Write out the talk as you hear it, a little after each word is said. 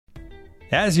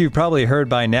As you've probably heard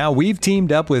by now, we've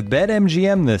teamed up with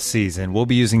BetMGM this season. We'll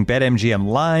be using BetMGM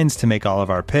lines to make all of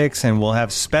our picks, and we'll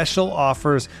have special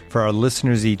offers for our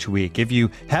listeners each week. If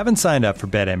you haven't signed up for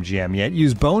BetMGM yet,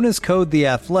 use bonus code The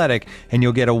Athletic, and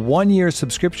you'll get a 1-year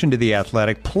subscription to The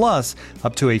Athletic, plus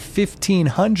up to a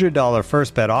 $1,500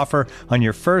 first bet offer on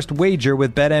your first wager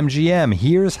with BetMGM.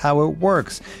 Here's how it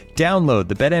works. Download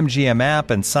the BetMGM app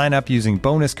and sign up using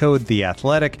bonus code The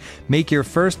Athletic. Make your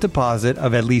first deposit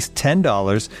of at least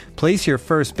 $10. Place your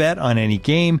first bet on any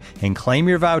game and claim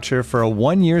your voucher for a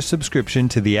 1-year subscription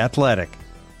to The Athletic.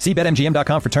 See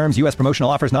BetMGM.com for terms. U.S. promotional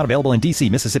offers not available in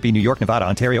D.C., Mississippi, New York, Nevada,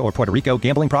 Ontario, or Puerto Rico.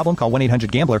 Gambling problem? Call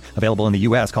 1-800-GAMBLER. Available in the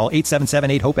U.S. Call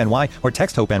 877-8-HOPE-NY or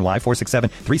text HOPE-NY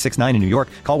 467-369 in New York.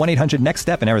 Call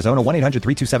 1-800-NEXT-STEP in Arizona.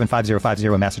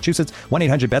 1-800-327-5050 in Massachusetts.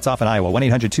 1-800-BETS-OFF in Iowa.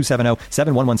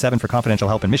 1-800-270-7117 for confidential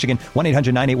help in Michigan.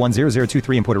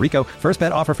 1-800-981-0023 in Puerto Rico. First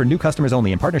bet offer for new customers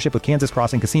only in partnership with Kansas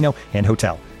Crossing Casino and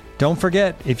Hotel. Don't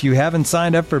forget, if you haven't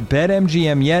signed up for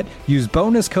BetMGM yet, use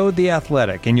bonus code The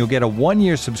Athletic, and you'll get a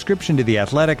 1-year subscription to The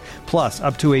Athletic, plus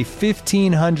up to a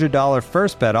 $1,500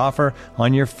 first bet offer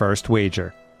on your first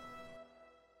wager.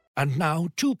 And now,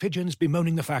 two pigeons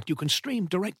bemoaning the fact you can stream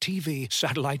DirecTV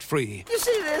satellite-free. You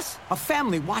see this? A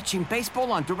family watching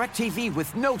baseball on DirecTV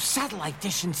with no satellite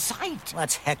dish in sight.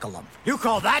 Let's heckle them. You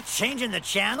call that changing the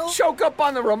channel? Choke up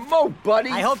on the remote, buddy.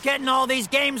 I hope getting all these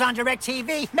games on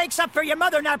DirecTV makes up for your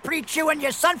mother not pre-chewing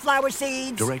your sunflower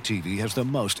seeds. DirecTV has the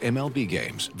most MLB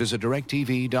games. Visit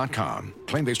DirecTV.com.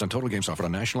 Claim based on total games offered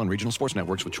on national and regional sports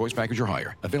networks with choice package or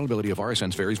higher. Availability of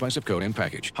RSNs varies by zip code and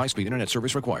package. High-speed internet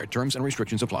service required. Terms and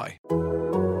restrictions apply.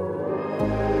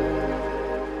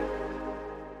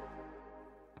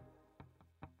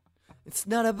 It's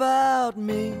not about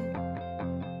me.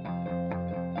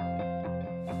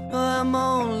 I'm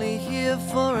only here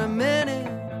for a minute,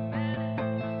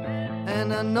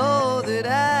 and I know that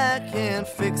I can't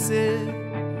fix it.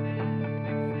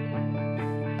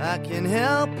 I can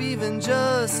help even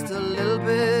just a little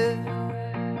bit.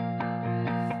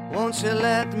 Won't you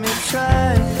let me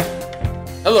try?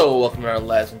 Hello, welcome to our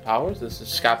Laz and Powers. This is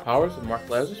Scott Powers and Mark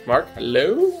Lazarus. Mark,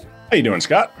 hello. How you doing,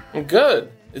 Scott? I'm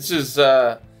good. This is,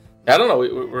 I don't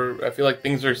know. I feel like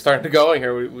things are starting to go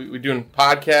here. We're doing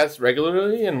podcasts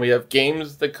regularly, and we have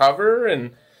games to cover,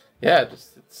 and yeah,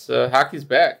 it's hockey's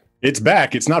back. It's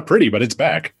back. It's not pretty, but it's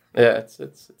back. Yeah,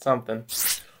 it's something.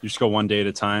 You just go one day at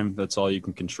a time. That's all you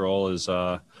can control is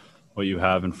what you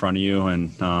have in front of you,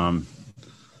 and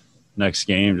next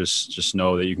game, just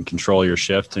know that you can control your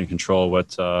shift and control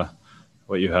what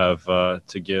you have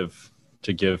to give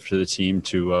to the team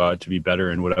to be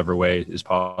better in whatever way is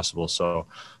possible. So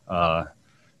you're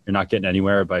not getting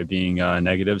anywhere by being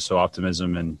negative. So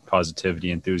optimism and positivity,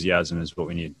 enthusiasm is what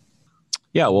we need.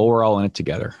 Yeah, well, we're all in it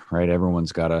together, right?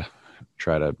 Everyone's got to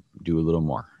try to do a little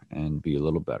more and be a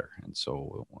little better. And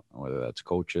so whether that's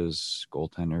coaches,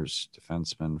 goaltenders,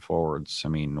 defensemen, forwards, I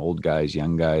mean, old guys,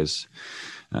 young guys,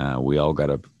 we all got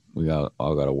to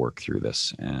work through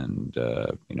this. And,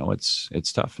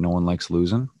 it's tough. No one likes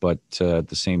losing, but at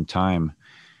the same time,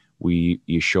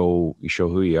 you show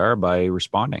who you are by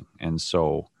responding. And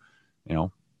so,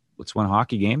 let's win a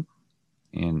hockey game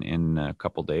in a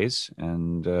couple days,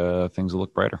 and things will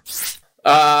look brighter.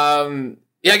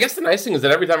 Yeah, I guess the nice thing is that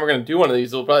every time we're going to do one of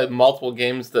these, we'll probably have multiple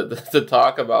games to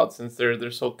talk about since they're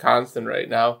so constant right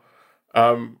now.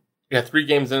 Yeah, 3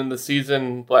 games into the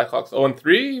season, Blackhawks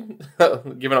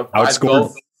 0-3, giving up 5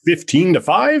 goals.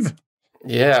 15-5?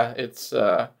 Yeah, it's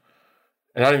I'm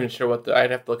not even sure I'd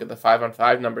have to look at the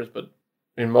 5-on-5 numbers, but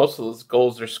I mean most of those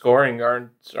goals they're scoring are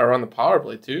on the power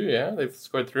play too. Yeah, they've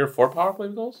scored 3 or 4 power play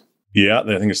goals. Yeah,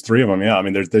 I think it's 3 of them. Yeah, I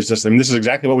mean, there's just, this is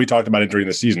exactly what we talked about during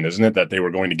the season, isn't it? That they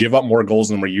were going to give up more goals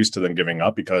than we're used to them giving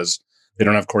up because they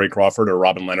don't have Corey Crawford or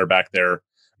Robin Leonard back there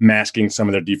masking some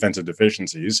of their defensive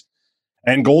deficiencies.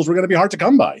 And goals were going to be hard to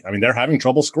come by. I mean, they're having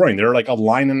trouble scoring. They're like a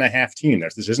line and a half team.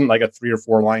 This isn't like a 3 or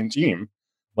 4 line team,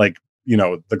 like,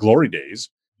 the glory days.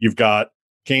 You've got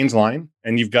Kane's line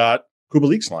and you've got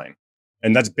Kubalik's line.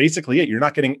 And that's basically it. You're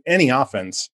not getting any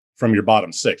offense from your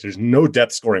bottom 6. There's no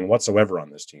depth scoring whatsoever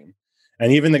on this team.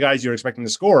 And even the guys you're expecting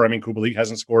to score, I mean, Kubalik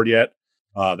hasn't scored yet.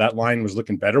 That line was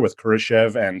looking better with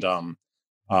Kurashev and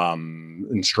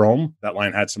Strome. That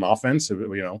line had some offense,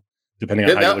 depending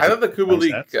on how you look I thought the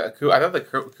Kubalik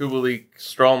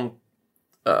Strome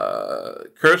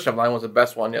Kurashev line was the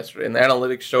best one yesterday. And the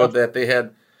analytics showed that they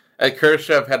had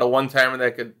Kurashev had a one-timer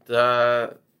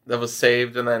that was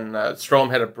saved, and then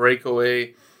Strome had a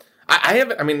breakaway.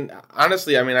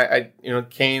 Honestly,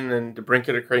 Kane and DeBrincat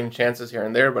are creating chances here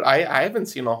and there, but I haven't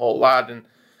seen a whole lot. And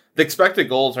the expected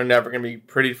goals are never going to be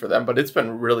pretty for them, but it's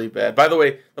been really bad. By the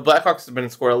way, the Blackhawks have been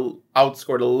outscored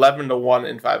 11-1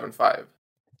 in 5-5.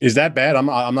 Is that bad? I'm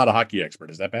not a hockey expert.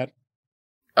 Is that bad?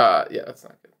 Yeah, that's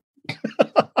not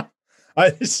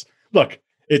good. Look,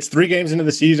 it's 3 games into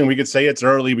the season. We could say it's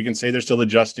early. We can say they're still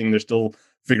adjusting. They're still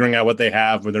figuring out what they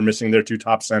have when they're missing their 2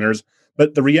 top centers.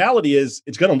 But the reality is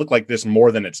it's going to look like this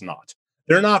more than it's not.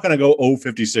 They're not going to go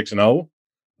 0-56-0,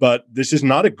 but this is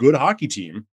not a good hockey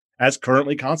team as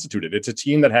currently constituted. It's a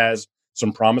team that has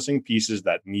some promising pieces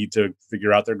that need to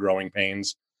figure out their growing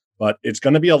pains, but it's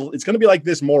going to be like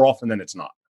this more often than it's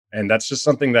not. And that's just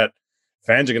something that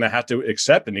fans are going to have to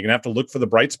accept, and you're going to have to look for the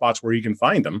bright spots where you can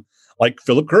find them, like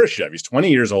Philip Kurashev. He's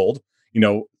 20 years old. I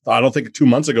don't think 2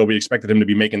 months ago we expected him to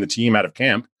be making the team out of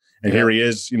camp, and here he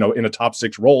is, in a top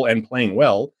 6 role and playing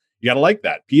well. You got to like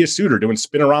that. Pia Suter doing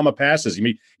spinorama passes.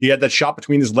 He had that shot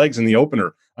between his legs in the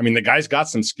opener. I mean, the guy's got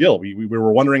some skill. We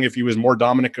were wondering if he was more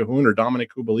Dominic Cahoon or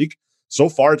Dominic Kubalik. So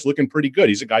far, it's looking pretty good.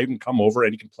 He's a guy who can come over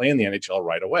and he can play in the NHL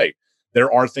right away.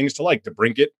 There are things to like.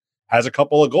 DeBrincat has a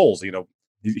couple of goals.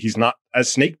 He's not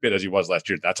as snake bit as he was last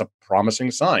year. That's a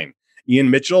promising sign. Ian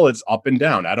Mitchell, it's up and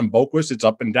down. Adam Boqvist, it's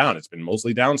up and down. It's been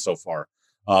mostly down so far.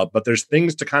 But there's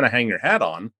things to kind of hang your hat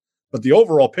on. But the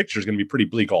overall picture is going to be pretty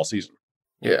bleak all season.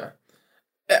 Yeah.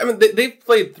 I mean, they've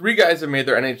played 3 guys that made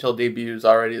their NHL debuts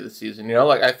already this season.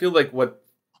 I feel like what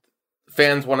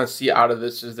fans want to see out of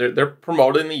this is they're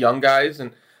promoting the young guys.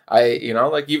 And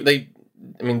Dilly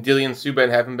and Subban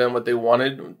haven't been what they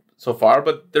wanted so far,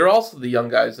 but they're also the young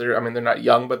guys. They're not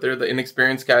young, but they're the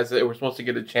inexperienced guys that were supposed to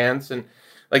get a chance. And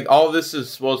all of this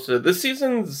is this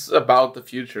season's about the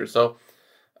future. So,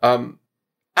 even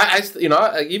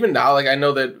now, I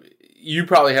know that you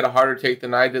probably had a harder take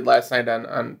than I did last night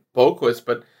on Boqvist,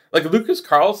 but Lucas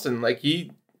Carlson,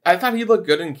 I thought he looked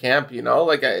good in camp,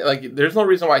 there's no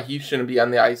reason why he shouldn't be on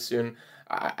the ice soon.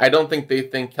 I don't think they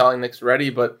think Kalynyk's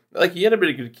ready, but he had a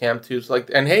pretty good camp too. So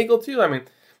and Hagel too. I mean,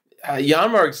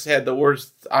 Janmark's had the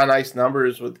worst on ice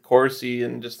numbers with Corsi,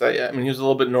 and just he was a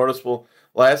little bit noticeable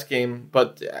last game.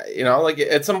 But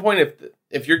at some point,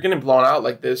 if you're getting blown out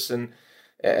like this, and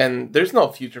there's no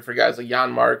future for guys like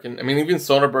Janmark, and even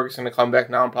Soderberg's going to come back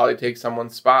now and probably take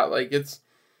someone's spot. If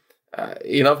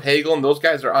Hagel and those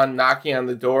guys are on knocking on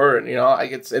the door, and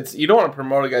it's you don't want to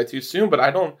promote a guy too soon, but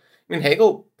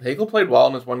Hagel played well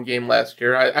in his 1 game last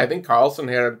year. I think Carlson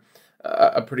had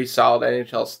a pretty solid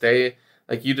NHL stay.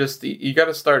 You got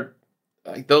to start.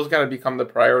 Those got to become the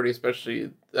priority, especially.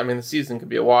 The season could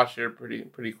be a wash here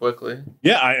pretty quickly.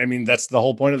 Yeah, that's the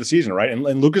whole point of the season, right? And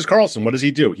Lucas Carlson, what does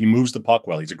he do? He moves the puck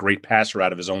well. He's a great passer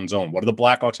out of his own zone. What do the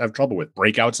Blackhawks have trouble with?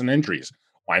 Breakouts and injuries.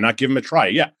 Why not give him a try?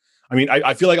 Yeah.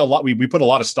 I feel like a lot. We put a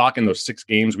lot of stock in those 6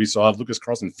 games we saw of Lucas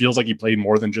Carlson. Feels like he played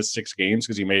more than just 6 games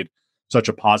because he made such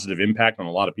a positive impact on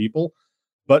a lot of people.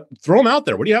 But throw him out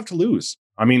there. What do you have to lose?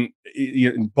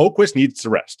 Boqvist needs to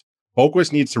rest.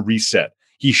 Boqvist needs to reset.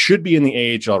 He should be in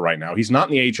the AHL right now. He's not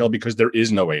in the AHL because there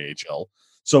is no AHL.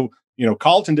 So,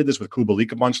 Colleton did this with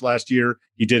Kubalik a bunch last year.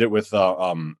 He did it with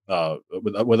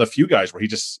a few guys where he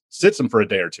just sits them for a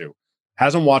day or 2,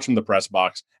 has them watch in the press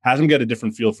box, has them get a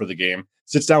different feel for the game,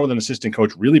 sits down with an assistant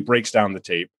coach, really breaks down the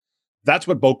tape. That's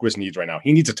what Boqvist needs right now.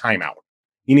 He needs a timeout.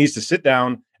 He needs to sit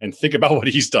down and think about what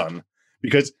he's done,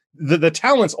 because the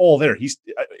talent's all there.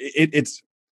 It's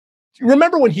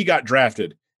remember when he got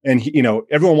drafted. And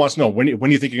everyone wants to know when do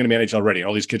you think you're going to be NHL ready? And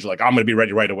all these kids are like, I'm going to be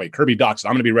ready right away. Kirby Dach said,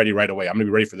 I'm going to be ready right away. I'm going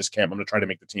to be ready for this camp. I'm going to try to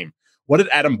make the team. What did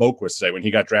Adam Boqvist say when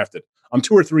he got drafted? I'm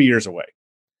 2 or 3 years away.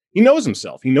 He knows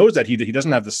himself. He knows that he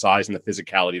doesn't have the size and the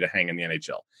physicality to hang in the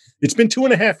NHL. It's been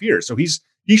 2.5 years, so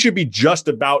he should be just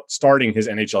about starting his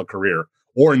NHL career,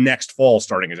 or next fall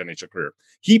starting his NHL career.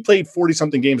 He played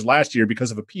 40-something games last year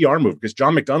because of a PR move, because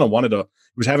John McDonough wanted to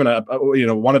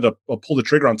pull the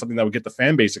trigger on something that would get the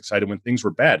fan base excited when things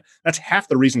were bad. That's half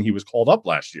the reason he was called up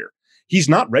last year. He's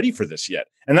not ready for this yet,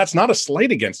 and that's not a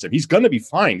slight against him. He's going to be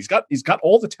fine. He's got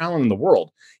all the talent in the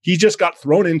world. He just got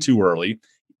thrown in too early.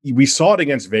 We saw it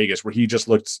against Vegas, where he just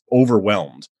looked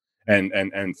overwhelmed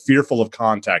and fearful of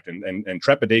contact and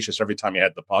trepidatious every time he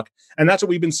had the puck. And that's what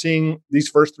we've been seeing these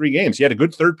first 3 games. He had a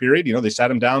good third period. They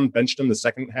sat him down, benched him the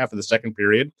second half of the second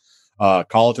period.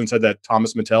 Colleton said that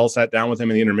Thomas Mattel sat down with him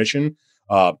in the intermission,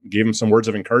 gave him some words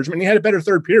of encouragement. And he had a better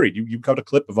third period. You got a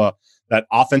clip of that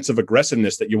offensive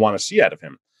aggressiveness that you want to see out of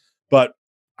him. But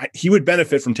he would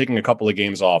benefit from taking a couple of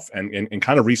games off and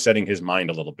kind of resetting his mind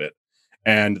a little bit.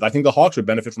 And I think the Hawks would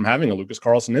benefit from having a Lucas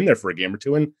Carlson in there for a game or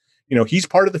 2. And, he's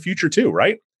part of the future too,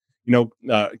 right?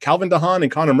 Calvin DeHaan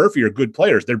and Connor Murphy are good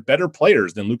players. They're better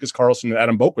players than Lucas Carlson and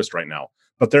Adam Boqvist right now.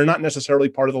 but they're not necessarily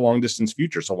part of the long distance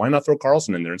future. So why not throw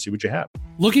Carlson in there and see what you have?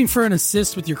 Looking for an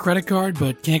assist with your credit card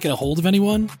but can't get a hold of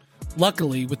anyone?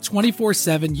 Luckily, with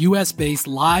 24/7 US-based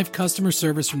live customer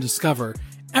service from Discover,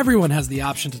 everyone has the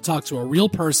option to talk to a real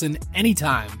person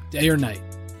anytime, day or night.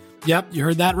 Yep, you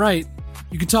heard that right.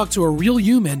 You can talk to a real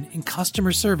human in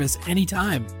customer service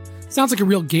anytime. Sounds like a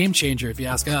real game changer if you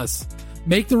ask us.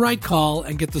 Make the right call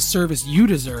and get the service you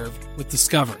deserve with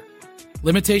Discover.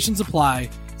 Limitations apply.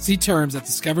 See terms at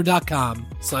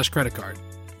discover.com/creditcard.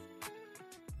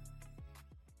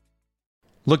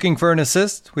 Looking for an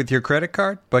assist with your credit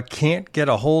card but can't get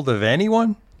a hold of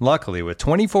anyone? Luckily, with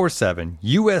 24/7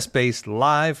 US-based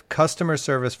live customer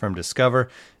service from Discover,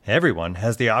 everyone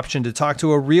has the option to talk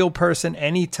to a real person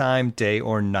anytime, day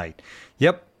or night.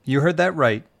 Yep, you heard that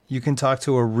right. You can talk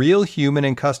to a real human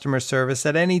in customer service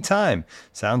at any time.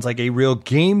 Sounds like a real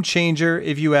game changer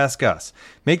if you ask us.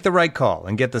 Make the right call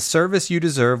and get the service you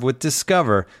deserve with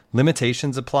Discover.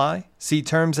 Limitations apply. See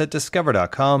terms at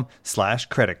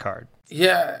discover.com/creditcard.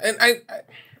 Yeah, and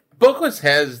Boquist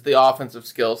has the offensive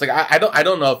skills. Like I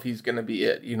don't know if he's going to be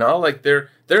it. You know, like there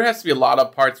has to be a lot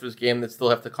of parts of his game that still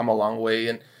have to come a long way.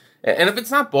 And if it's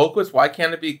not Boquist, why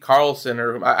can't it be Carlson?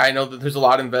 Or I know that there's a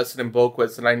lot invested in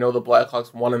Boquist, and I know the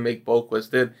Blackhawks want to make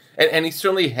Boquist it. And he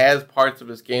certainly has parts of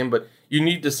his game, but you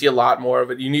need to see a lot more of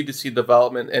it. You need to see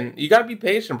development, and you got to be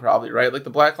patient, probably, right? Like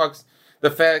the Blackhawks. The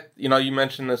fact, you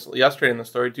mentioned this yesterday in the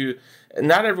story too,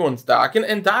 not everyone's Doc.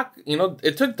 And Doc,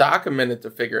 it took Doc a minute to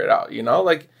figure it out,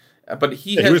 but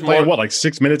he was playing, like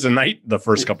 6 minutes a night the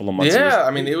first couple of months? Yeah,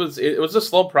 it was a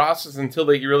slow process until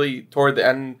they really, toward the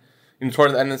end of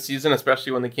the season,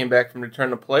 especially when they came back from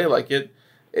return to play, like it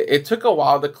took a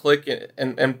while to click.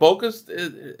 And Boquist,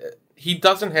 he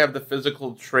doesn't have the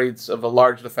physical traits of a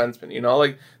large defenseman,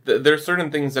 like there are certain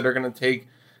things that are going to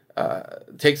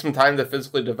take some time to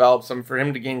physically develop, some for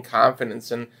him to gain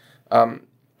confidence, and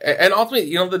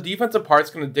ultimately, the defensive part's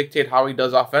going to dictate how he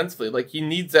does offensively. Like he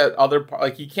needs that other part.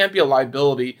 Like he can't be a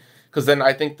liability, because then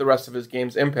I think the rest of his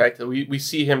game's impacted. We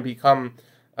see him become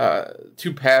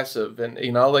too passive, and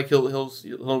like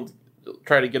he'll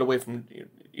try to get away from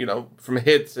from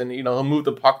hits, and he'll move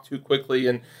the puck too quickly,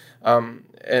 and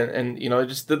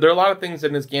just there are a lot of things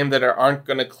in his game that aren't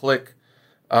going to click.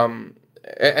 And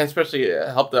especially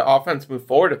help the offense move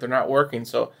forward if they're not working.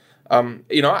 So, I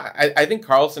think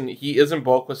Carlson, he isn't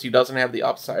Boquist. He doesn't have the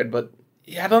upside, but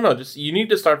I don't know. Just you need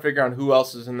to start figuring out who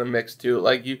else is in the mix too.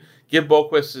 Like you give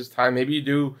Boquist his time. Maybe you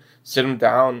do sit him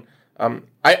down.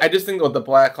 I just think with the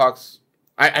Blackhawks,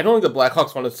 I don't think the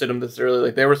Blackhawks want to sit him this early.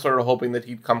 Like they were sort of hoping that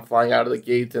he'd come flying out of the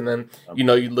gate, and then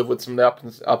you'd live with some of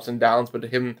the ups and downs. But to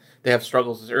him, they have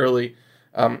struggles this early.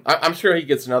 I'm sure he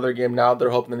gets another game now. They're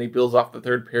hoping that he builds off the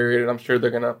third period, and I'm sure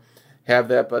they're going to have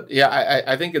that. But, yeah,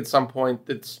 I think at some point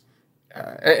there's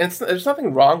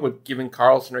nothing wrong with giving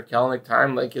Carlson or Kelenic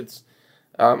time. Like, I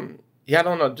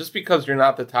don't know. Just because you're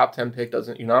not the top 10 pick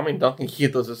doesn't, Duncan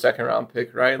Keith was a second-round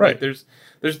pick, right? Like, there's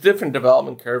different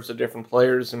development curves of different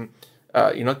players, and,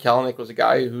 Kelenic was a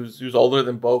guy who's older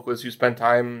than Boquist, who spent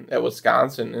time at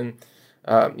Wisconsin, and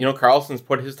Carlson's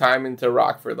put his time into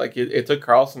Rockford. Like it took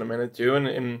Carlson a minute too,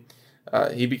 and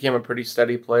he became a pretty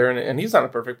steady player. And he's not a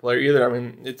perfect player either.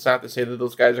 It's not to say that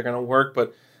those guys are going to work,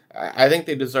 but I think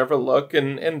they deserve a look.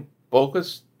 And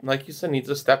Boquist, like you said, needs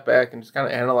to step back and just kind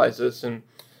of analyze this. And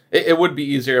it would be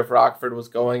easier if Rockford was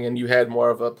going and you had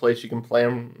more of a place you can play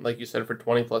him, like you said, for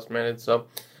 20 plus minutes. So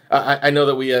I know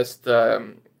that we asked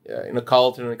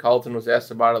Colleton, and Colleton was asked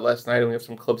about it last night, and we have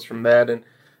some clips from that. And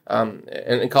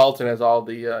Colleton has all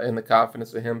the in the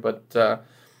confidence of him, but the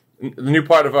new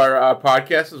part of our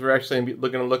podcast is we're actually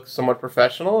going to look somewhat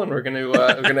professional, and we're going to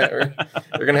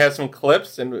we're going to have some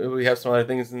clips, and we have some other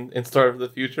things in store for the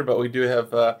future. But we do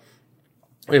have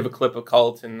we have a clip of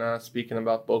Colleton speaking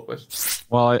about Boquist.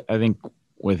 Well, I think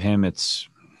with him,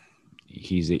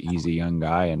 he's a young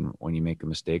guy, and when you make a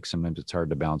mistake, sometimes it's hard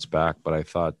to bounce back. But I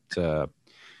thought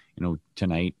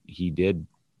tonight he did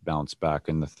bounce back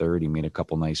in the third. He made a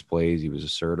couple nice plays. He was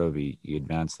assertive. He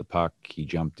advanced the puck. He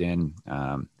jumped in.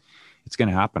 It's going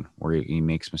to happen where he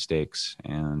makes mistakes,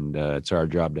 and it's our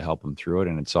job to help him through it.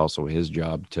 And it's also his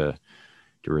job to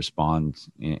respond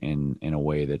in a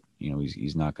way that,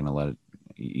 he's not going to let it.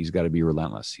 He's got to be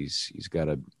relentless. He's got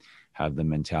to have the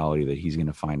mentality that he's going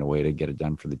to find a way to get it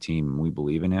done for the team. And we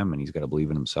believe in him, and he's got to believe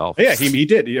in himself. Yeah, he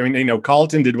did.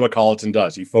 Colleton did what Colleton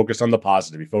does. He focused on the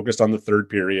positive. He focused on the third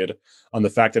period, on the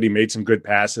fact that he made some good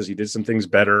passes. He did some things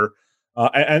better.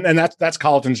 And that's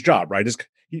Colleton's job, right?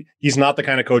 He's not the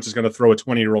kind of coach that's going to throw a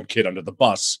 20-year-old kid under the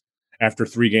bus after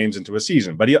 3 games into a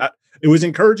season. But it was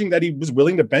encouraging that he was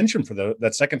willing to bench him for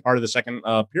that second part of the second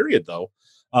period, though.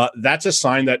 That's a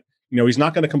sign that, he's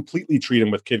not going to completely treat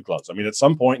him with kid gloves. I mean, at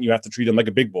some point you have to treat him like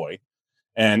a big boy.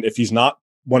 And if he's not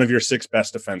one of your 6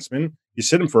 best defensemen, you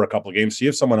sit him for a couple of games, see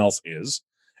if someone else is,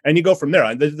 and you go from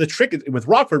there. The trick is, with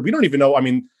Rockford, we don't even know. I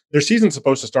mean, their season's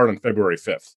supposed to start on February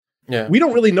 5th. Yeah. We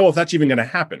don't really know if that's even going to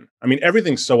happen. I mean,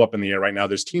 everything's so up in the air right now.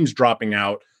 There's teams dropping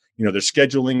out. There's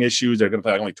scheduling issues. They're going to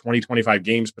play like only 20, 25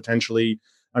 games potentially.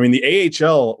 I mean, the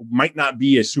AHL might not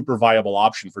be a super viable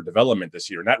option for development this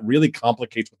year. And that really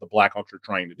complicates what the Blackhawks are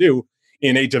trying to do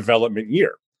in a development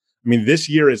year. I mean, this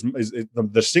year is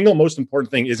the single most important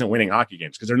thing isn't winning hockey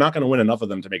games, because they're not going to win enough of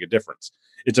them to make a difference.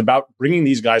 It's about bringing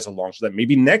these guys along so that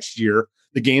maybe next year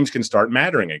the games can start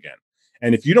mattering again.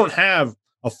 And if you don't have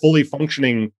a fully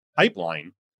functioning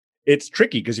pipeline, it's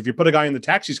tricky, because if you put a guy in the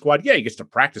taxi squad, yeah, he gets to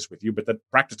practice with you, but that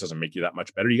practice doesn't make you that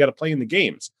much better. You got to play in the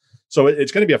games. So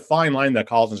it's going to be a fine line that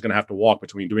Colliton's going to have to walk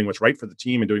between doing what's right for the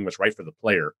team and doing what's right for the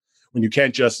player. When you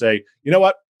can't just say, you know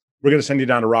what, we're going to send you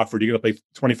down to Rockford. You're going to play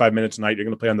 25 minutes a night. You're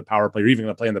going to play on the power play. You're even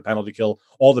going to play on the penalty kill,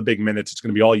 all the big minutes. It's going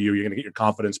to be all you. You're going to get your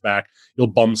confidence back. You'll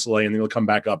bum slay, and then you'll come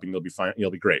back up and you'll be fine.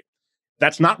 You'll be great.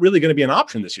 That's not really going to be an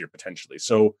option this year, potentially.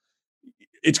 So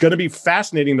it's going to be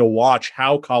fascinating to watch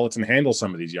how Colliton handles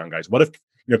some of these young guys. What if,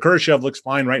 Kurashev looks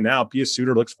fine right now. Pius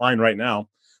Suter looks fine right now.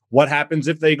 What happens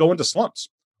if they go into slumps?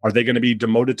 Are they going to be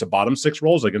demoted to bottom 6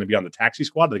 roles? Are they going to be on the taxi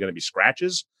squad? Are they going to be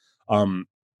scratches?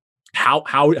 How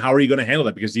are you going to handle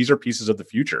that? Because these are pieces of the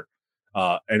future.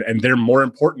 And they're more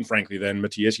important, frankly, than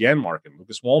Matthias Janmark and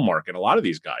Lucas Wallmark and a lot of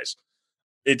these guys.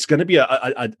 It's going to be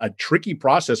a tricky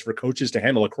process for coaches to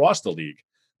handle across the league,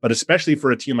 but especially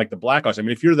for a team like the Blackhawks. I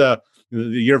mean, if you're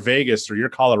you're Vegas or you're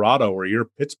Colorado or you're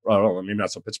Pittsburgh, maybe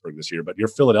not so Pittsburgh this year, but you're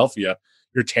Philadelphia,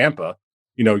 you're Tampa,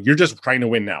 you're just trying to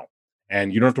win now.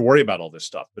 And you don't have to worry about all this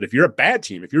stuff. But if you're a bad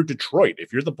team, if you're Detroit,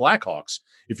 if you're the Blackhawks,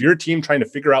 if you're a team trying to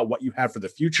figure out what you have for the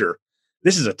future,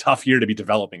 this is a tough year to be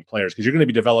developing players, because you're going to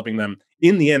be developing them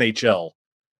in the NHL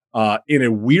in a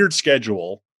weird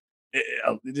schedule.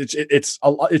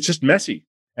 It's just messy,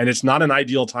 and it's not an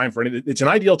ideal time for any. It's an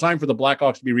ideal time for the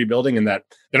Blackhawks to be rebuilding, in that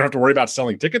they don't have to worry about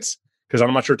selling tickets, because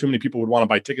I'm not sure too many people would want to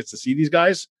buy tickets to see these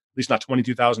guys, at least not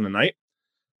 22,000 a night.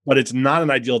 But it's not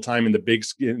an ideal time in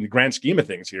the grand scheme of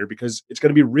things here, because it's going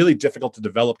to be really difficult to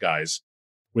develop guys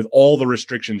with all the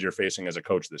restrictions you're facing as a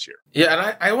coach this year. Yeah,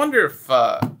 and I wonder if,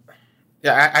 I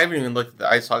haven't even looked at the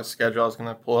Ice Hogs schedule. I was going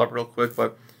to pull it up real quick,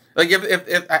 but like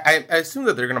if I assume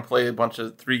that they're going to play a bunch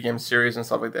of 3-game series and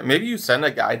stuff like that. Maybe you send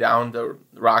a guy down to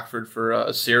Rockford for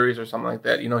a series or something like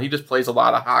that. He just plays a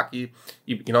lot of hockey.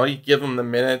 You give him the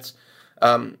minutes.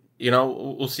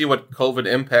 We'll see what COVID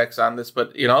impacts on this,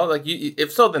 but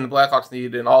if so, then the Blackhawks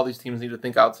need, and all these teams need to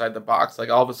think outside the box. Like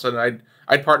all of a sudden,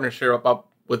 I'd partner Sheriff up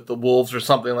with the Wolves or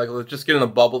something. Like, let's just get in a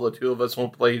bubble. The two of us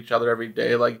won't play each other every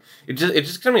day. Like it's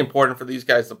just gonna be important for these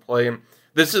guys to play. And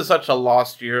this is such a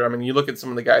lost year. I mean, you look at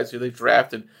some of the guys who they've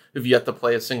drafted who've yet to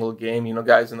play a single game.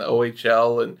 Guys in the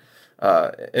OHL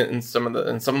and some of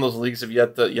those leagues have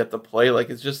yet to play.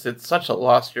 Like it's such a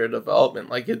lost year of development.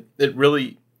 Like it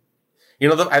really.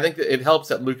 I think it helps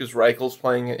that Lucas Reichel's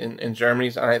playing in Germany,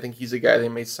 and I think he's a guy they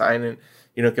may sign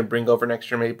and, can bring over next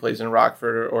year. Maybe plays in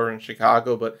Rockford or in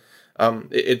Chicago. But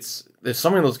there's so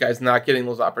many of those guys not getting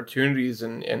those opportunities,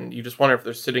 and you just wonder if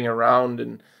they're sitting around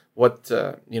and what,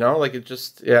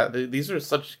 these are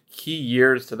such key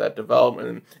years to that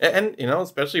development. And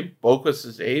especially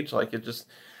Boqvist's age,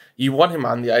 you want him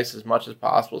on the ice as much as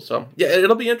possible. So, yeah,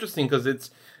 it'll be interesting, because it's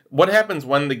what happens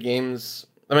when the games...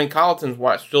 I mean, Colliton's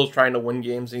still trying to win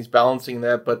games, and he's balancing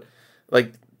that. But,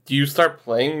 do you start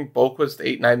playing Boqvist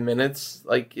 8-9 minutes?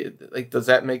 Does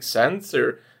that make sense?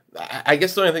 Or I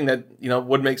guess the only thing that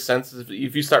would make sense is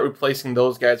if you start replacing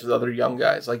those guys with other young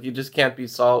guys. You just can't be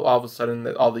all of a sudden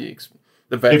that all the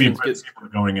veterans get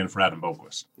going in for Adam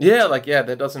Boqvist. Yeah,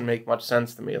 that doesn't make much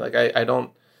sense to me. I don't.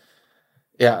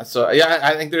 Yeah, so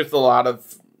I think there's a lot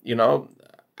of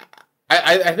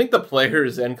I think the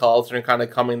players and Colliton are kind of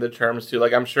coming to terms too.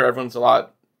 I'm sure everyone's a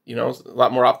lot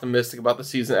more optimistic about the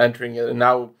season entering it, and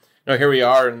now here we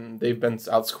are, and they've been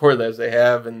outscored as they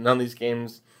have, and none of these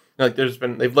games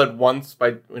they've led once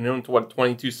by to what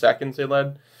 22 seconds they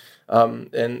led,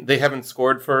 and they haven't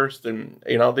scored first, and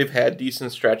they've had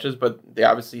decent stretches, but they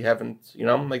obviously haven't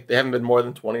they haven't been more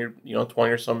than 20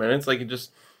 or so minutes.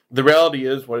 The reality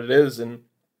is what it is, and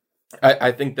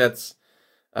I think that's.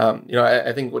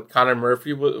 I think what Connor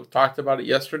Murphy talked about it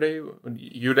yesterday.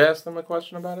 You'd asked him a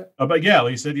question about it. But yeah,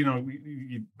 he said,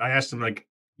 I asked him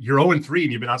you're 0-3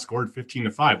 and you've been outscored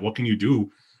 15-5. What can you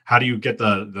do? How do you get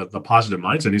the positive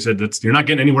mindset? And he said you're not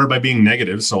getting anywhere by being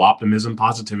negative. So optimism,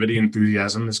 positivity,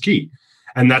 enthusiasm is key.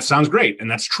 And that sounds great,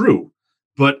 and that's true.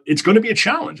 But it's going to be a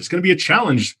challenge. It's going to be a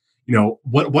challenge.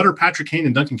 what are Patrick Kane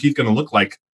and Duncan Keith going to look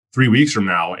like 3 weeks from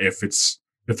now if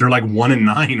they're like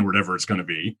 1-9 or whatever it's going to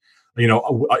be?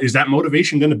 Is that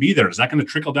motivation going to be there? Is that going to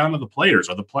trickle down to the players?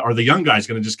 Are the young guys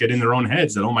going to just get in their own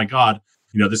heads that, oh my God,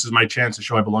 this is my chance to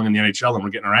show I belong in the NHL and we're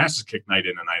getting our asses kicked night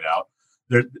in and night out?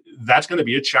 That's going to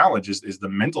be a challenge is the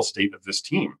mental state of this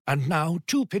team. And now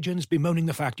 2 pigeons bemoaning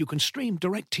the fact you can stream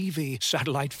DirecTV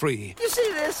satellite free. You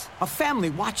see this? A family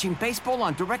watching baseball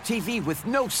on DirecTV with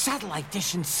no satellite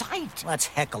dish in sight. Let's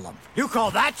heckle them. You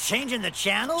call that changing the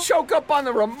channel? Choke up on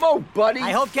the remote, buddy.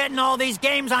 I hope getting all these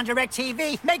games on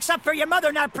DirecTV makes up for your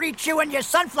mother not pre-chewing your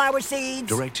sunflower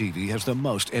seeds. DirecTV has the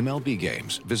most MLB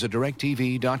games. Visit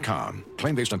DirecTV.com.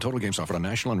 Claim based on total games offered on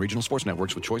national and regional sports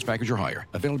networks with choice package or higher.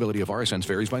 Availability of RSNs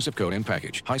varies by zip code and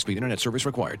package. High-speed internet service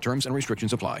required. Terms and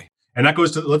restrictions apply. And that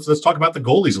goes to let's talk about the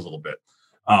goalies a little bit.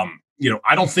 I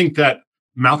don't think that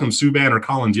Malcolm Subban or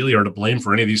Colin Delia are to blame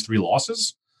for any of these 3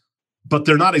 losses, but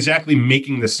they're not exactly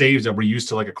making the saves that we're used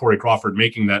to, like a Corey Crawford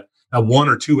making that 1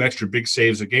 or 2 extra big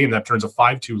saves a game that turns a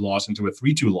 5-2 loss into a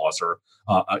 3-2 loss or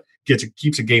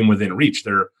keeps a game within reach.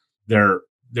 They're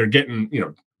getting,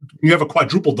 you have a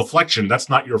quadruple deflection. That's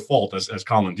not your fault as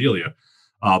Colin Delia.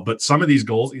 But some of these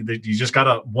goals, you just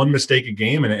got one mistake a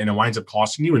game and it winds up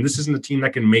costing you. And this isn't a team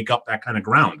that can make up that kind of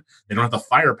ground. They don't have the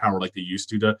firepower like they used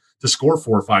to score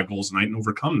 4 or 5 goals a night and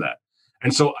overcome that.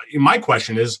 And so my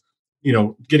question is,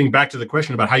 getting back to the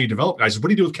question about how you develop guys, is what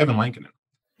do you do with Kevin Lankinen?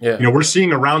 Yeah. We're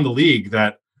seeing around the league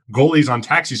that goalies on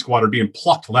taxi squad are being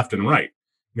plucked left and right.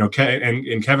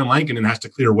 And Kevin Lankinen has to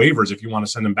clear waivers if you want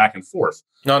to send him back and forth.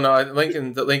 No,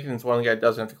 Lincoln's one guy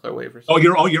doesn't have to clear waivers. Oh,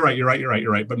 you're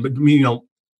right. But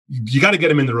you got to get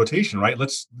him in the rotation, right?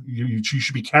 You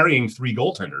should be carrying 3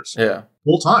 goaltenders,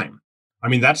 full time. I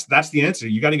mean, that's the answer.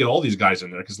 You got to get all these guys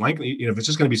in there because Lankinen, if it's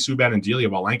just going to be Subban and Delia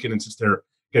while Lankinen sits there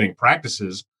getting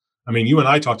practices. I mean, you and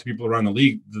I talk to people around the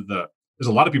league. There's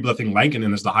a lot of people that think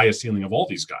Lankinen is the highest ceiling of all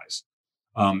these guys.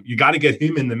 You got to get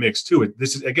him in the mix too.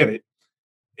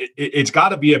 It's got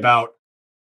to be about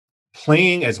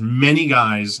playing as many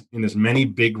guys in as many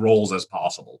big roles as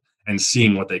possible and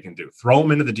seeing what they can do. Throw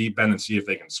them into the deep end and see if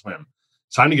they can swim.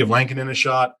 It's time to give Lankinen a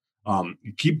shot.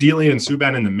 Keep Delia and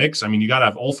Subban in the mix. I mean, you got to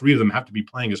have all 3 of them have to be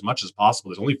playing as much as possible.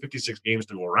 There's only 56 games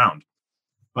to go around.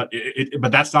 But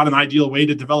but that's not an ideal way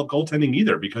to develop goaltending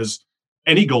either, because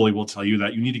any goalie will tell you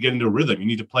that you need to get into a rhythm. You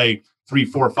need to play 3,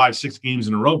 4, 5, 6 games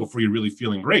in a row before you're really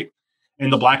feeling great.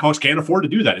 And the Blackhawks can't afford to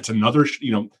do that. It's another,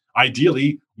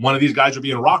 ideally, one of these guys would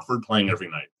be in Rockford playing every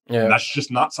night. Yeah. And that's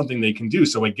just not something they can do.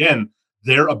 So again,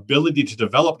 their ability to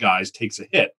develop guys takes a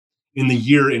hit in the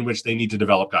year in which they need to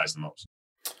develop guys the most.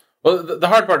 Well, the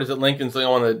hard part is that Lincoln's the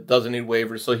only one that doesn't need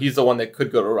waivers, so he's the one that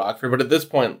could go to Rockford. But at this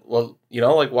point, why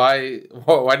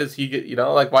does he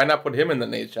get, why not put him in the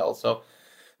NHL? So,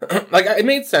 it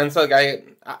made sense. I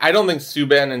don't think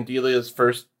Subban and Delia's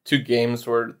first 2 games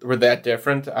were that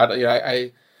different.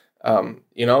 Subban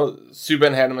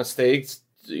had mistakes,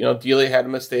 Delia had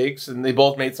mistakes, and they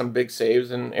both made some big saves,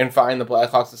 and fine, the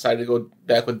Blackhawks decided to go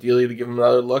back with Delia to give him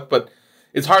another look, but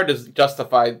it's hard to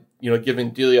justify, giving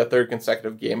Delia a 3rd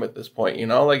consecutive game at this point,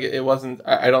 it wasn't,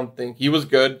 I don't think, he was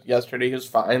good yesterday, he was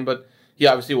fine, but he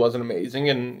obviously wasn't amazing,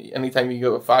 and anytime you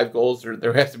give up 5 goals,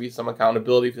 there has to be some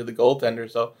accountability to the goaltender,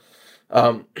 so,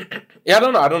 I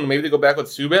don't know, maybe they go back with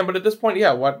Subban, but at this point,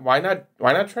 why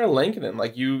not try Lankinen?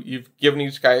 You've given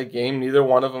each guy a game, neither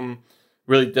one of them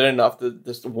really did enough to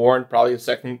just warrant probably a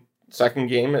second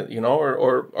game,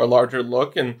 or a larger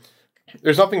look. And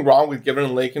there's nothing wrong with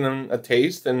giving Lankinen a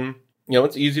taste. And,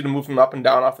 it's easy to move him up and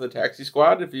down off of the taxi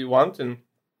squad if you want. And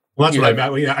that's what I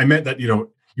meant. I meant that, you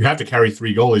have to carry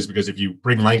 3 goalies because if you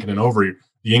bring Lankinen over,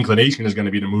 the inclination is going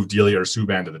to be to move Delia or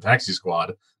Subban to the taxi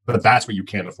squad. But that's what you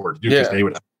can't afford to do because they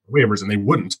would have waivers and they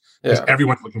wouldn't. Because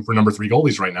everyone's looking for number 3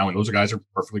 goalies right now. And those guys are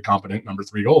perfectly competent number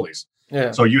 3 goalies.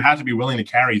 Yeah. So you have to be willing to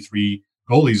carry 3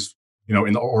 goalies,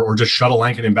 or just shuttle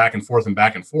Lankinen back and forth.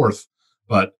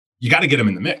 But you got to get them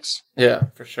in the mix. Yeah,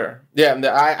 for sure. Yeah,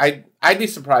 I'd be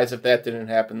surprised if that didn't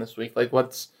happen this week.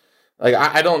 Is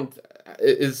Lankinen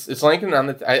on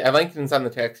the? Lankinen's on the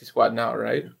taxi squad now,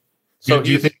 right? So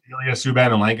do you think Delia,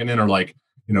 Subban, and Lankinen are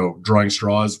drawing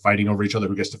straws, fighting over each other?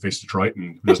 Who gets to face Detroit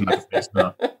and who doesn't have to face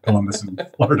Columbus and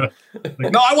Florida?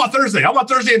 No, I want Thursday. I want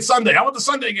Thursday and Sunday. I want the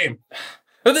Sunday game.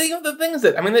 But the thing is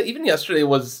that even yesterday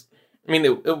was.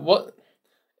 It was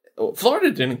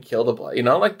Florida didn't kill the Black.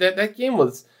 That game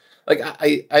was.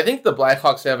 I think the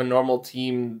Blackhawks have a normal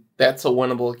team that's a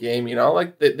winnable game. They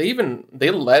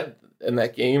led in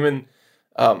that game and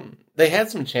they had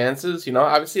some chances.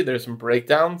 Obviously there's some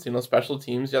breakdowns. Special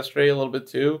teams yesterday a little bit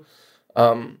too.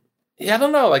 I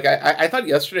don't know. I thought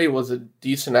yesterday was a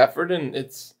decent effort, and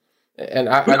it's And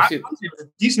I've seen it was a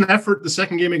decent effort the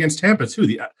second game against Tampa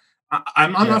too.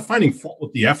 I'm not finding fault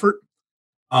with the effort.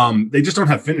 They just don't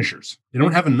have finishers. They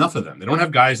don't have enough of them. They don't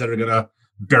have guys that are going to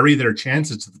bury their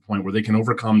chances to the point where they can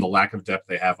overcome the lack of depth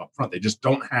they have up front. They just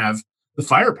don't have the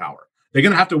firepower. They're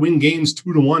going to have to win games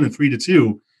 2-1 and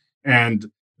 3-2.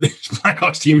 And the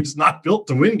Blackhawks team is not built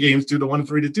to win games 2-1 and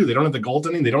 3-2. They don't have the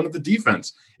goaltending. They don't have the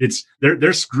defense.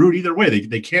 They're screwed either way.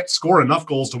 They can't score enough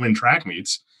goals to win track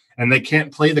meets, and they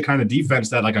can't play the kind of defense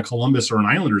that like a Columbus or an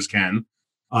Islanders can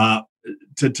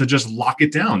to just lock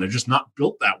it down. They're just not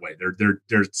built that way.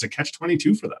 It's a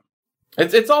catch-22 for them.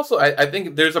 It's also, I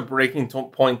think there's a breaking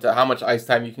point to how much ice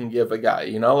time you can give a guy,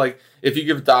 like if you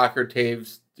give Doc or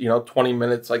Taves, 20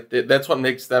 minutes, like that's what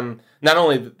makes them not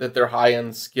only that they're high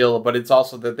end skill, but it's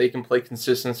also that they can play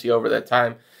consistency over that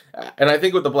time. And I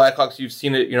think with the Blackhawks, you've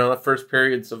seen it, in the first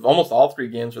periods of almost all three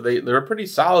games where they were pretty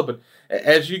solid, but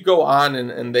as you go on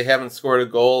and they haven't scored a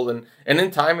goal and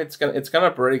in time it's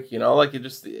gonna break, I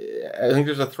think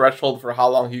there's a threshold for how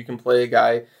long you can play a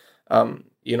guy,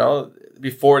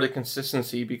 before the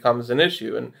consistency becomes an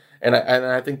issue. And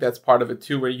I think that's part of it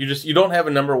too, where you don't have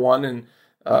a number one, and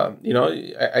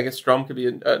I guess Strome could be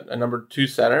a number two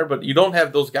center, but you don't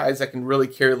have those guys that can really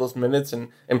carry those minutes and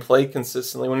play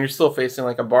consistently when you're still facing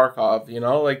like a Barkov,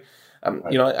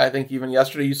 I think even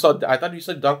yesterday I thought you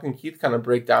saw Duncan Keith kind of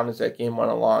break down as that game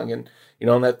went along, and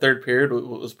in that third period it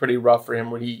was pretty rough for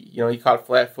him where he caught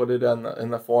flat-footed in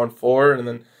the 4-on-4, and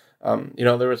then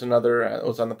there was another. It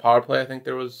was on the power play. I think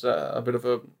there was a bit of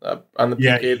a on the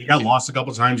PK. He got lost a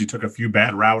couple of times. He took a few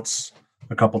bad routes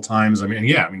a couple times.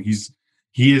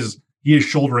 He is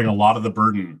shouldering a lot of the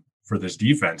burden for this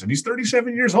defense, and he's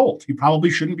 37 years old. He probably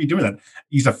shouldn't be doing that.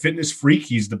 He's a fitness freak.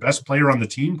 He's the best player on the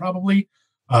team, probably,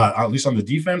 at least on the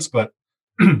defense. But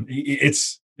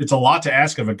it's a lot to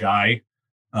ask of a guy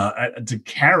to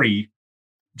carry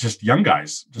just young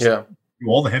guys. Do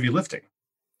all the heavy lifting.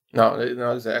 No,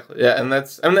 exactly. Yeah, and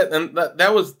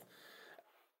that was.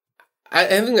 I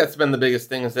think that's been the biggest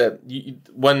thing is that even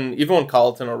when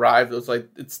Colliton arrived, it was like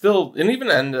it's still, and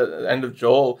even end of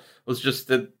Joel was just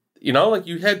that you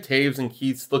had Taves and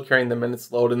Keith still carrying the minutes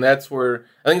load, and that's where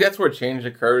change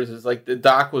occurs. Is like the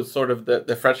Doc was sort of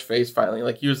the fresh face finally.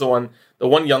 Like he was the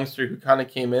one youngster who kind of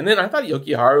came in, and I thought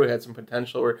Yoki Haru had some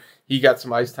potential where he got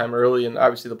some ice time early, and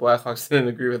obviously the Blackhawks didn't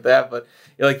agree with that. But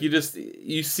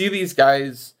you see these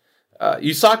guys.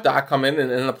 You saw Doc come in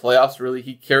and in the playoffs, really,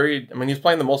 he carried, he's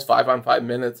playing the most 5-on-5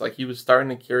 minutes. Like, he was starting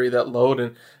to carry that load.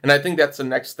 And I think that's the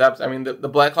next steps. The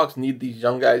Blackhawks need these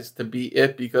young guys to be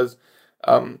it because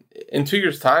in 2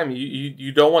 years' time,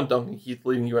 you don't want Duncan Keith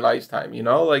leading you in ice time,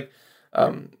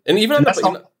 and even on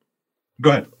the... Go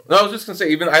ahead. No, I was just going to say,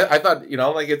 even I thought,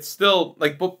 it's still,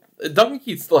 Duncan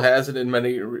Keith still has it in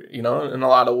many, in a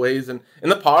lot of ways. And in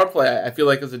the power play, I feel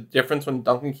like there's a difference when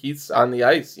Duncan Keith's on the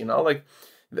ice,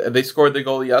 They scored the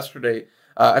goal yesterday.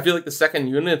 I feel like the second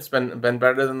unit's been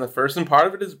better than the first, and part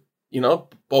of it is,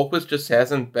 Boquist just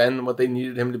hasn't been what they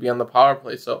needed him to be on the power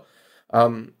play. So,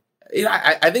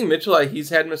 I think Mitchell,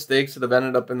 he's had mistakes that have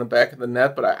ended up in the back of the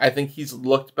net, but I think he's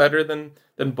looked better than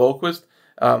Boquist.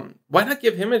 Why not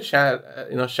give him a shot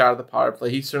at the power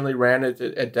play? He certainly ran it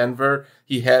at Denver.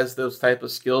 He has those type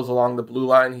of skills along the blue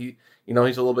line. He's a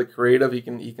little bit creative. He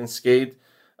can skate.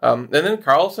 And then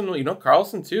Carlson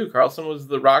too. Carlson was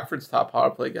the Rockford's top power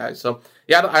play guy. So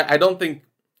yeah, I don't think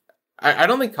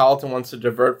Colliton wants to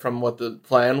divert from what the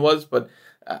plan was, but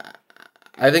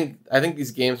I think these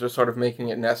games are sort of making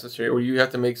it necessary where you have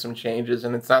to make some changes,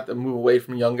 and it's not to move away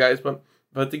from young guys, but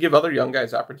to give other young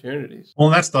guys opportunities.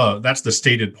 Well, that's the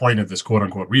stated point of this quote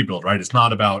unquote rebuild, right? It's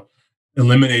not about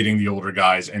eliminating the older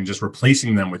guys and just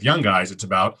replacing them with young guys. It's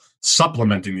about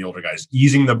supplementing the older guys,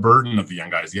 easing the burden of the young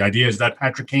guys. The idea is that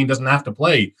Patrick Kane doesn't have to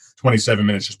play 27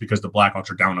 minutes just because the Blackhawks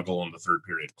are down a goal in the third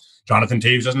period. Jonathan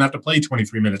Taves doesn't have to play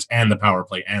 23 minutes and the power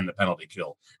play and the penalty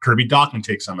kill. Kirby Dach can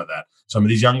take some of that. Some of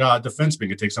these young defensemen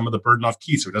can take some of the burden off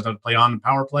Keith, so he doesn't have to play on the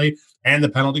power play and the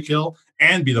penalty kill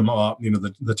and be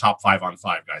the top 5-on-5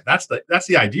 guy. That's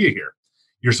the idea here.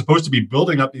 You're supposed to be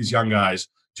building up these young guys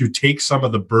to take some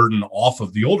of the burden off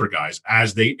of the older guys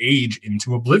as they age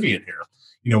into oblivion here.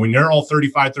 When they're all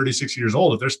 35, 36 years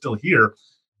old, if they're still here,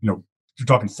 you're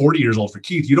talking 40 years old for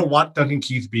Keith. You don't want Duncan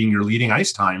Keith being your leading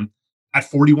ice time at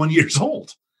 41 years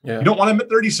old. Yeah. You don't want him at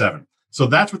 37. So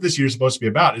that's what this year is supposed to be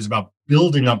about, is about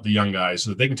building up the young guys so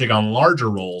that they can take on larger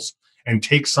roles and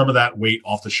take some of that weight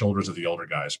off the shoulders of the older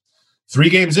guys. 3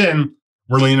 games in,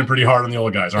 we're leaning pretty hard on the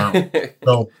older guys, aren't we?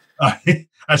 So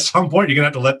at some point, you're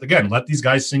going to have to let these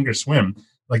guys sink or swim.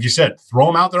 Like you said, throw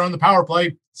them out there on the power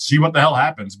play, see what the hell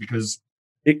happens, because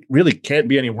it really can't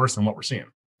be any worse than what we're seeing.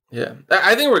 Yeah.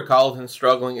 I think where Colliton's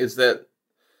struggling is that,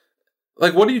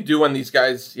 like, what do you do when these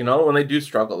guys, when they do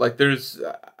struggle? Like, there's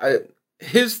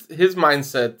his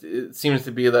mindset, it seems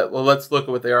to be that, well, let's look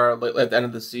at what they are at the end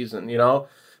of the season,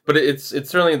 But it's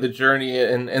certainly the journey,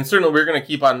 and certainly we're going to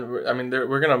keep on. I mean,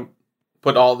 we're going to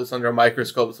put all this under a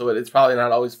microscope, so it's probably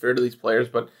not always fair to these players,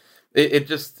 but it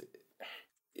just,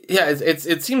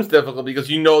 it seems difficult because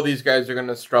these guys are going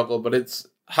to struggle, but it's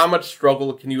how much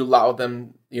struggle can you allow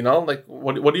them? Like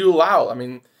what do you allow? I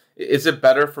mean, is it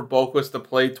better for Boqvist to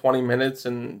play 20 minutes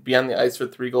and be on the ice for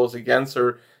 3 goals against,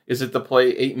 or is it to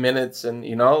play 8 minutes and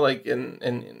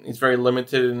and he's very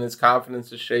limited and his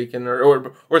confidence is shaken,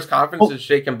 or his confidence is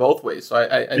shaken both ways. So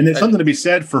and there's something to be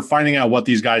said for finding out what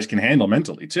these guys can handle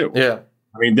mentally too. Yeah,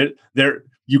 I mean,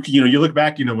 you look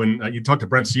back, when you talk to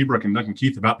Brent Seabrook and Duncan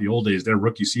Keith about the old days, their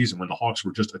rookie season when the Hawks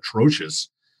were just atrocious.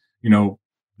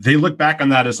 They look back on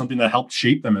that as something that helped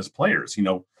shape them as players.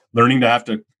 Learning to have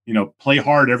to play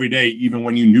hard every day, even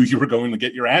when you knew you were going to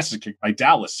get your asses kicked by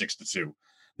Dallas 6-2.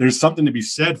 There's something to be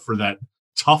said for that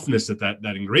toughness that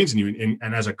ingrains in you.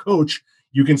 And as a coach,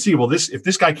 you can see, well, if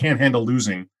this guy can't handle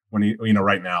losing when he,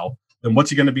 right now, then what's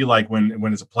he going to be like when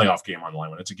it's a playoff game on the line,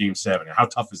 when it's a game 7? How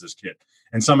tough is this kid?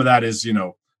 And some of that is,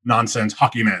 nonsense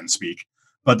hockey man speak.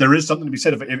 But there is something to be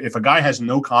said. If a guy has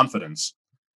no confidence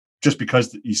just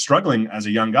because he's struggling as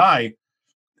a young guy,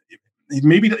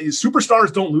 maybe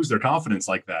superstars don't lose their confidence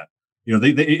like that.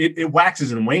 It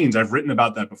waxes and wanes. I've written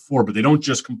about that before, but they don't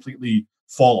just completely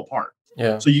fall apart.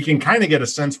 Yeah. So you can kind of get a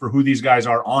sense for who these guys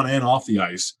are on and off the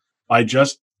ice by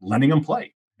just letting them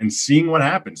play and seeing what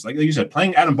happens. Like you said,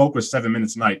 playing Adam Boqvist 7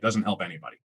 minutes a night doesn't help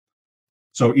anybody.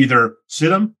 So either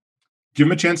sit him, give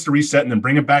him a chance to reset, and then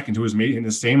bring him back into in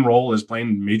the same role as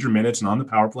playing major minutes and on the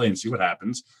power play and see what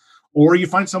happens. Or you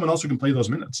find someone else who can play those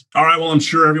minutes. All right, well, I'm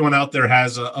sure everyone out there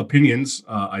has opinions.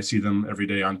 I see them every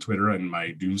day on Twitter and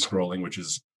my doom scrolling, which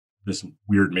is this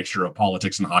weird mixture of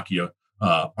politics and hockey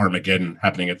Armageddon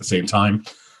happening at the same time.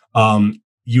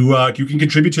 You can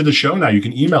contribute to the show now. You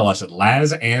can email us at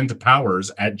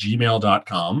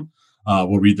lazandpowers@gmail.com.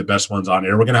 We'll read the best ones on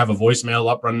air. We're going to have a voicemail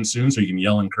up running soon, so you can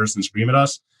yell and curse and scream at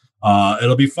us.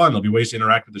 It'll be fun. There'll be ways to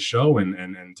interact with the show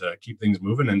and to keep things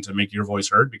moving and to make your voice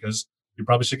heard, because you're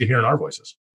probably sick of hearing our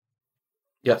voices.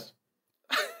 Yes.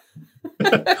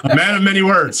 A man of many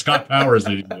words, Scott Powers,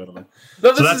 ladies and gentlemen.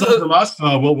 So that's all from us.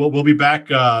 We'll be back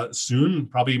soon,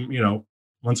 probably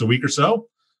once a week or so,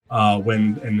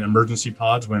 when in emergency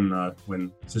pods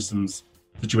when situations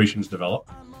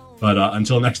develop. But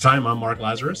until next time, I'm Mark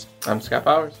Lazarus. I'm Scott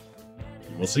Powers.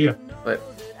 We'll see you. Bye.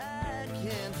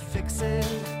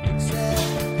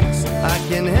 I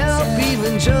can help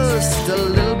even just a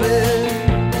little bit.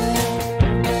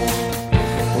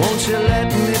 Won't you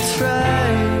let me try?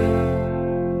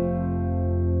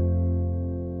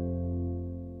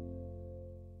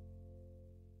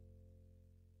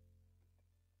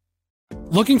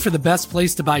 Looking for the best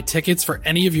place to buy tickets for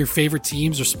any of your favorite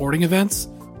teams or sporting events?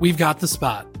 We've got the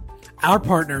spot. Our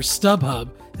partner, StubHub,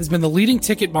 has been the leading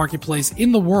ticket marketplace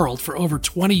in the world for over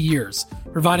 20 years,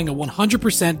 providing a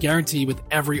 100% guarantee with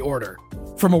every order.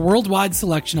 From a worldwide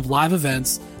selection of live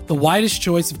events, the widest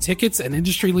choice of tickets and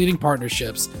industry-leading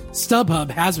partnerships,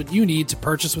 StubHub has what you need to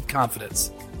purchase with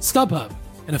confidence. StubHub,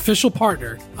 an official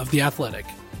partner of The Athletic.